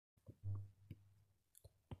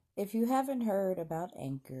If you haven't heard about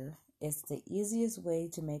Anchor, it's the easiest way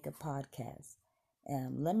to make a podcast.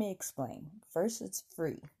 Let me explain. First, it's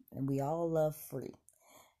free, and we all love free.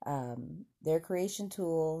 Their creation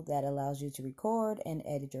tool that allows you to record and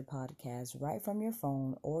edit your podcast right from your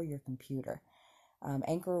phone or your computer.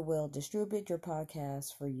 Anchor will distribute your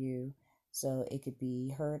podcast for you so it could be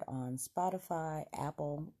heard on Spotify,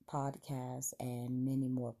 Apple Podcasts, and many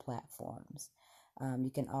more platforms.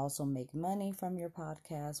 You can also make money from your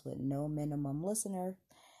podcast with no minimum listener.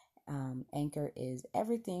 Anchor is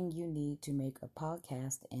everything you need to make a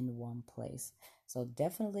podcast in one place. So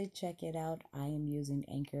definitely check it out. I am using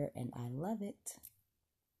Anchor and I love it.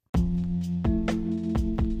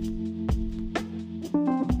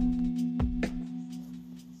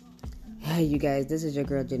 Hey, you guys, this is your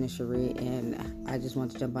girl Jenna Cherie, and I just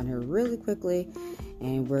want to jump on here really quickly.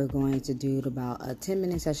 And we're going to do about a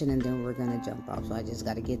 10-minute session, and then we're going to jump off. So I just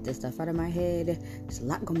got to get this stuff out of my head. There's a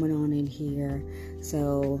lot going on in here.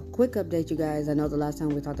 So, quick update, you guys. I know the last time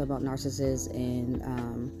we talked about narcissists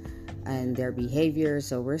and their behavior,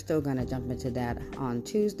 so we're still going to jump into that on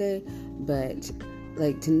Tuesday. But,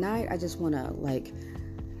 tonight, I just want to,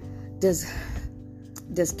 does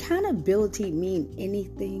accountability mean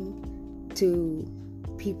anything to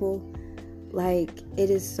people? It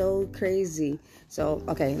is so crazy. So,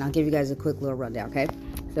 okay, and I'll give you guys a quick little rundown, okay?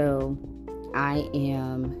 So, I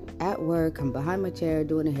am at work, I'm behind my chair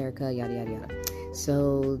doing a haircut, yada, yada, yada.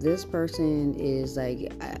 So, this person is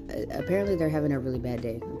apparently they're having a really bad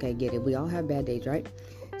day, okay, get it? We all have bad days, right?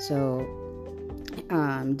 So,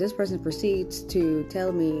 this person proceeds to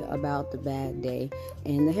tell me about the bad day,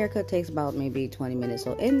 and the haircut takes about maybe 20 minutes.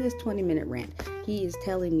 So in this 20-minute rant, he is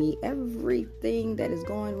telling me everything that is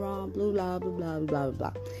going wrong, blah, blah, blah, blah, blah,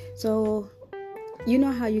 blah. So, you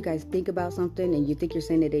know how you guys think about something and you think you're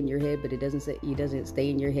saying it in your head, but it doesn't stay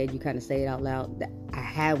in your head. You kind of say it out loud. I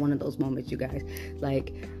had one of those moments, you guys.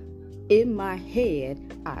 In my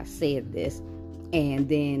head, I said this, and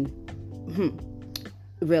then,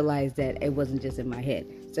 realized that it wasn't just in my head.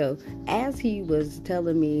 So as he was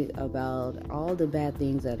telling me about all the bad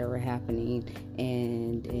things that are happening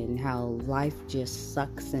and how life just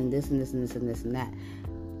sucks and this and this and this and this and that,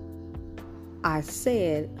 I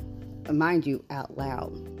said, mind you, out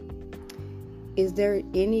loud, is there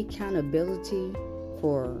any accountability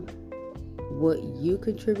for what you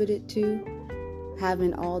contributed to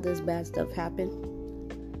having all this bad stuff happen?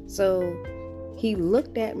 So he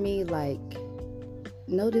looked at me like,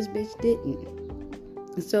 no, this bitch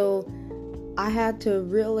didn't. So I had to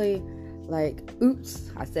really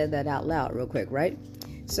oops, I said that out loud real quick, right?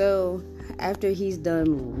 So after he's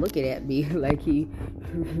done looking at me like he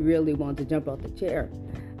really wanted to jump off the chair,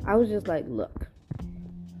 I was just like, look,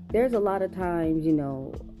 there's a lot of times,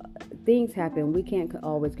 things happen. We can't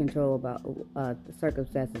always control about the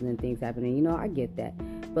circumstances and things happening. I get that.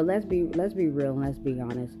 But let's be real and let's be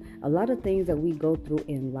honest. A lot of things that we go through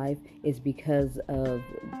in life is because of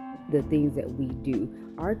the things that we do.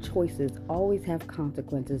 Our choices always have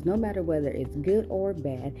consequences, no matter whether it's good or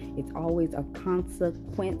bad. It's always a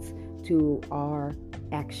consequence to our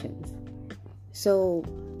actions. So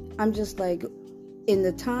I'm just like, in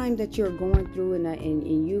the time that you're going through,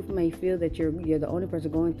 and you may feel that you're the only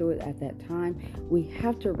person going through it at that time, we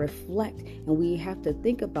have to reflect and we have to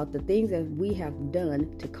think about the things that we have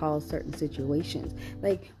done to cause certain situations.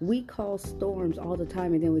 We cause storms all the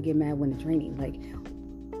time, and then we get mad when it's raining.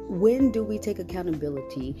 When do we take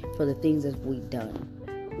accountability for the things that we've done?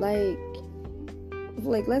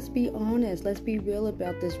 Let's be honest. Let's be real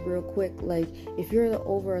about this real quick. If you're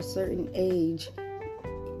over a certain age,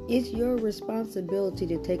 it's your responsibility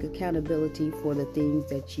to take accountability for the things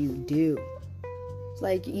that you do.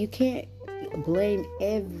 You can't blame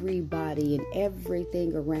everybody and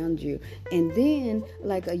everything around you. And then,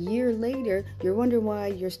 a year later, you're wondering why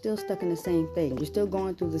you're still stuck in the same thing. You're still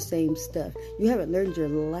going through the same stuff. You haven't learned your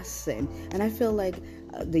lesson. And I feel like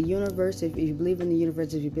the universe, if you believe in the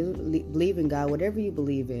universe, if you believe in God, whatever you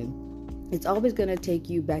believe in, it's always going to take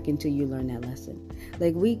you back until you learn that lesson.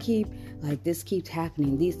 We keep, this keeps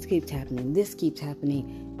happening, this keeps happening, this keeps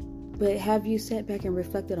happening. But have you sat back and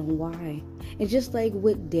reflected on why? And just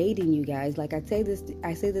with dating, you guys, I say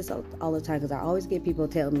this all the time, because I always get people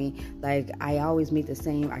tell me, I always meet the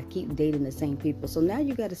same, I keep dating the same people. So now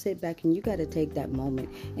you got to sit back and you got to take that moment.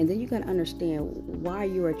 And then you got to understand why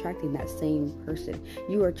you're attracting that same person.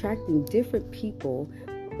 You are attracting different people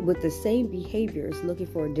with the same behaviors, looking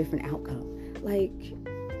for a different outcome.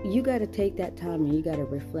 You got to take that time and you got to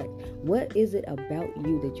reflect. What is it about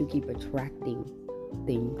you that you keep attracting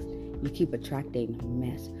things? You keep attracting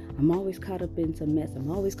mess. I'm always caught up in some mess.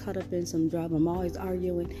 I'm always caught up in some drama. I'm always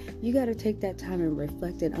arguing. You got to take that time and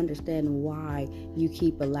reflect and understand why you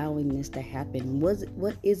keep allowing this to happen.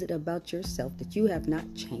 What is it about yourself that you have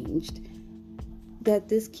not changed, that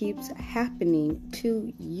this keeps happening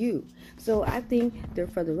to you? So I think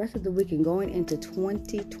that for the rest of the week and going into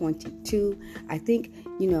 2022, I think,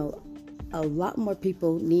 a lot more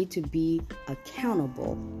people need to be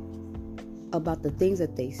accountable about the things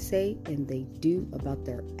that they say and they do, about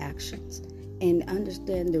their actions, and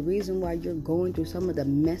understand the reason why you're going through some of the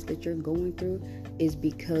mess that you're going through is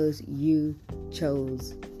because you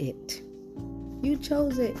chose it. You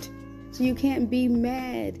chose it. So you can't be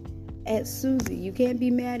mad at Susie. You can't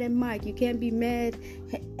be mad at Mike. You can't be mad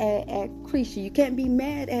at Krisha. You can't be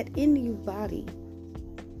mad at anybody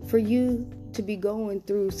for you to be going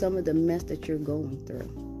through some of the mess that you're going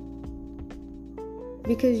through,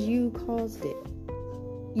 because you caused it.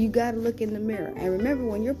 You got to look in the mirror. And remember,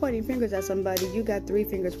 when you're pointing fingers at somebody, you got 3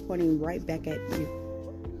 fingers pointing right back at you.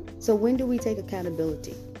 So when do we take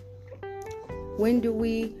accountability? When do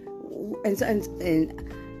we... And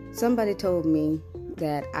somebody told me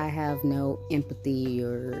that I have no empathy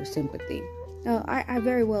or sympathy. No, I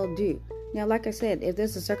very well do. Now, like I said, if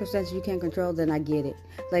there's a circumstance you can't control, then I get it.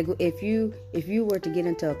 Like if you were to get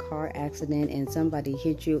into a car accident and somebody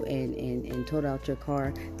hit you and towed out your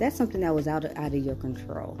car, that's something that was out of your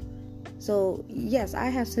control. So yes, I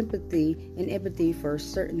have sympathy and empathy for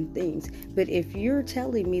certain things. But if you're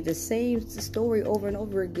telling me the same story over and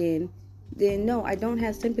over again, then no, I don't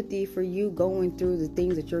have sympathy for you going through the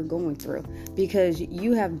things that you're going through, because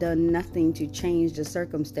you have done nothing to change the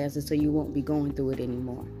circumstances so you won't be going through it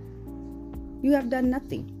anymore. You have done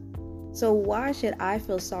nothing. So why should I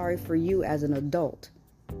feel sorry for you as an adult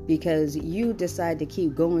because you decide to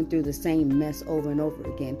keep going through the same mess over and over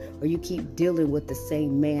again, or you keep dealing with the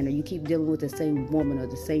same man, or you keep dealing with the same woman or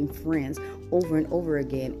the same friends over and over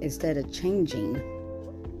again instead of changing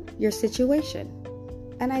your situation?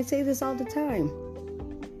 And I say this all the time.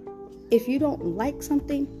 If you don't like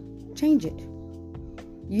something, change it.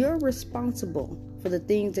 You're responsible for the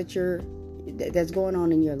things that's going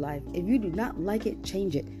on in your life. If you do not like it,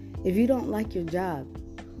 change it. If you don't like your job,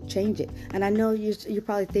 change it. And I know you're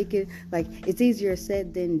probably thinking, like, it's easier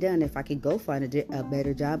said than done. If I could go find a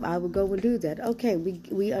better job, I would go and do that. Okay,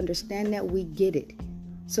 we understand that. We get it.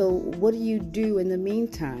 So what do you do in the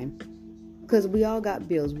meantime? Because we all got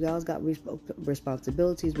bills. We all got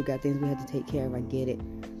responsibilities. We got things we have to take care of. I get it.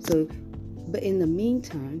 So, but in the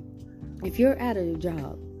meantime, if you're at a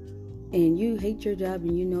job and you hate your job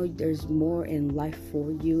and you know there's more in life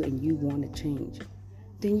for you and you want to change,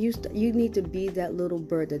 then you need to be that little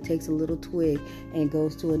bird that takes a little twig and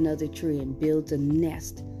goes to another tree and builds a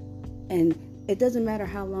nest. And it doesn't matter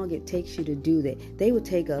how long it takes you to do that. They would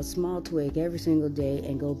take a small twig every single day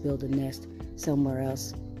and go build a nest somewhere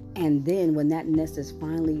else. And then when that nest is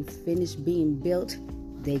finally finished being built,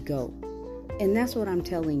 they go. And that's what I'm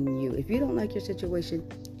telling you. If you don't like your situation,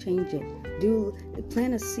 change it.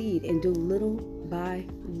 Plant a seed and do little by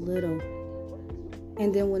little.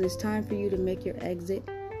 And then when it's time for you to make your exit,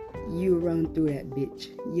 you run through that bitch.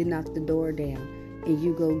 You knock the door down and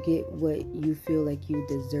you go get what you feel like you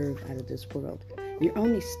deserve out of this world. You're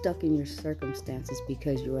only stuck in your circumstances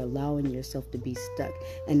because you're allowing yourself to be stuck.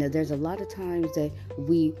 And there's a lot of times that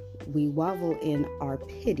we waddle in our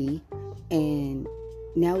pity, and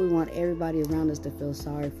now we want everybody around us to feel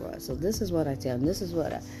sorry for us. So this is what I tell them. This is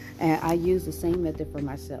what I use the same method for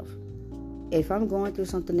myself. If I'm going through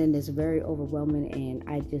something and it's very overwhelming and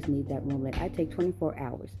I just need that moment, I take 24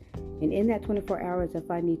 hours. And in that 24 hours,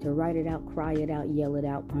 if I need to write it out, cry it out, yell it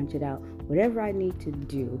out, punch it out, whatever I need to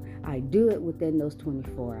do, I do it within those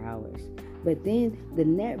 24 hours. But then the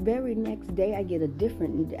very next day, I get a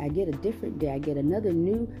different day. I get another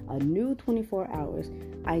new 24 hours.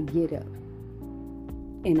 I get up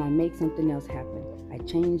and I make something else happen. I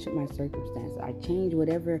change my circumstances. I change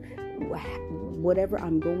whatever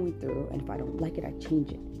I'm going through. And if I don't like it, I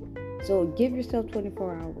change it. So give yourself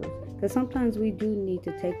 24 hours. Because sometimes we do need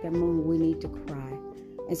to take that moment. We need to cry.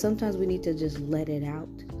 And sometimes we need to just let it out.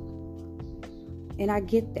 And I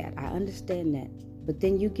get that. I understand that. But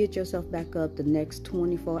then you get yourself back up the next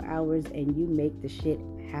 24 hours and you make the shit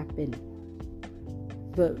happen.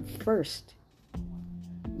 But first,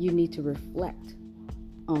 you need to reflect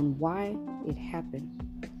on why it happened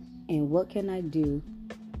and what can I do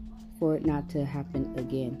for it not to happen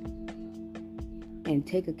again. And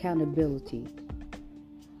take accountability.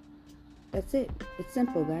 That's it. It's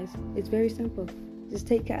simple, guys. It's very simple. Just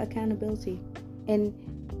take accountability. And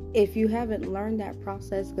if you haven't learned that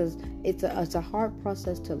process, because it's a hard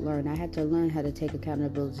process to learn. I had to learn how to take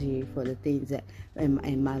accountability for the things that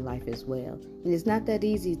in my life as well. And it's not that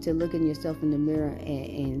easy to look in yourself in the mirror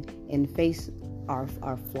and face our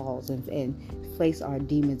flaws and face our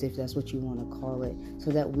demons, if that's what you want to call it,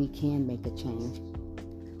 so that we can make a change,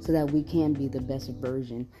 so that we can be the best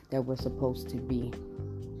version that we're supposed to be.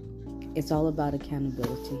 It's all about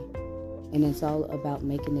accountability, and it's all about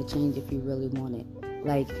making a change if you really want it.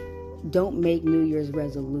 Like, don't make New Year's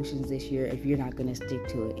resolutions this year if you're not going to stick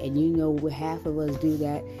to it. And you know, half of us do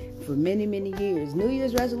that for many, many years. New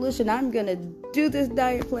Year's resolution, I'm going to do this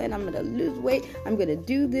diet plan. I'm going to lose weight. I'm going to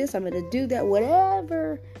do this. I'm going to do that.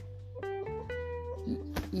 Whatever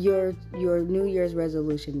your New Year's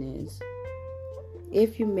resolution is,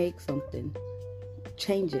 if you make something,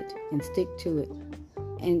 change it and stick to it.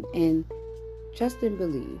 And trust and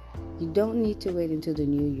believe. You don't need to wait until the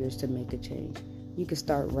New Year's to make a change. You can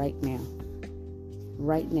start right now.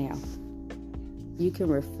 Right now. You can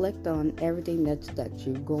reflect on everything that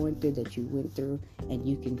you're going through, that you went through, and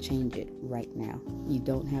you can change it right now. You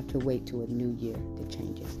don't have to wait till a new year to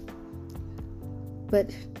change it.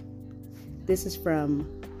 But this is from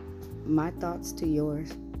my thoughts to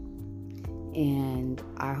yours. And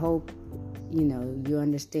I hope, you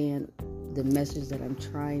understand the message that I'm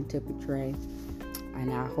trying to portray.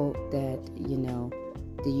 And I hope that,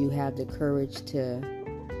 that you have the courage to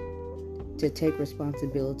take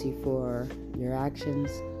responsibility for your actions,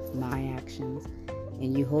 my actions,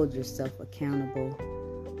 and you hold yourself accountable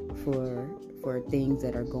for things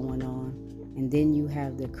that are going on. And then you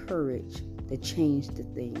have the courage to change the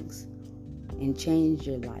things and change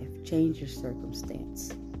your life, change your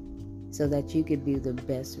circumstance, so that you could be the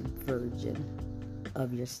best version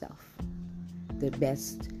of yourself, the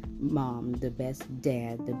best mom, the best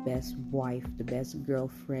dad, the best wife, the best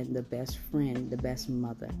girlfriend, the best friend, the best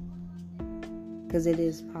mother. Because it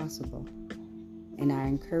is possible. And I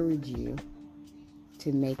encourage you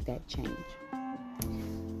to make that change.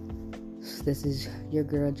 This is your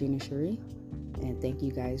girl, Gina Cherie. And thank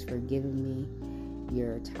you guys for giving me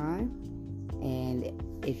your time. And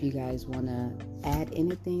if you guys want to add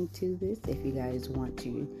anything to this, if you guys want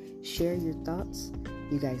to share your thoughts,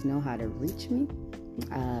 you guys know how to reach me.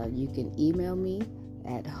 You can email me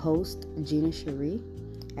at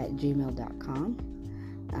hostginacherie@gmail.com.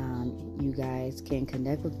 You guys can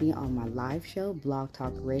connect with me on my live show,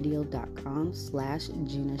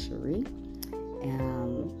 blogtalkradio.com/Gina Cherie.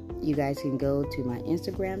 You guys can go to my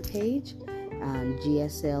Instagram page,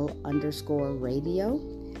 GSL_radio.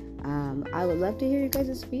 I would love to hear you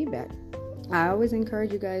guys' feedback. I always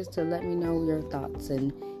encourage you guys to let me know your thoughts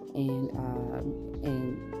and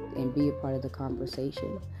be a part of the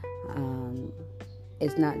conversation.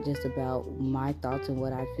 It's not just about my thoughts and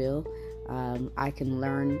what I feel. I can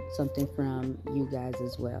learn something from you guys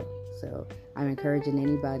as well. So I'm encouraging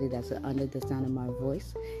anybody that's under the sound of my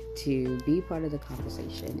voice to be part of the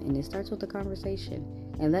conversation. And it starts with the conversation.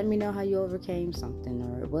 And let me know how you overcame something,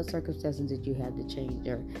 or what circumstances did you have to change,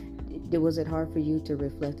 or was it hard for you to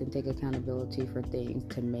reflect and take accountability for things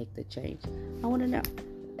to make the change? I want to know.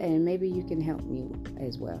 And maybe you can help me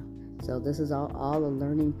as well. So this is all a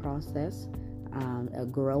learning process, a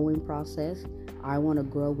growing process. I want to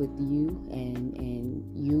grow with you, and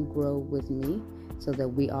you grow with me, so that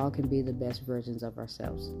we all can be the best versions of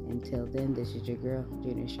ourselves. Until then, this is your girl,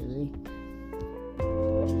 Gina Cherie.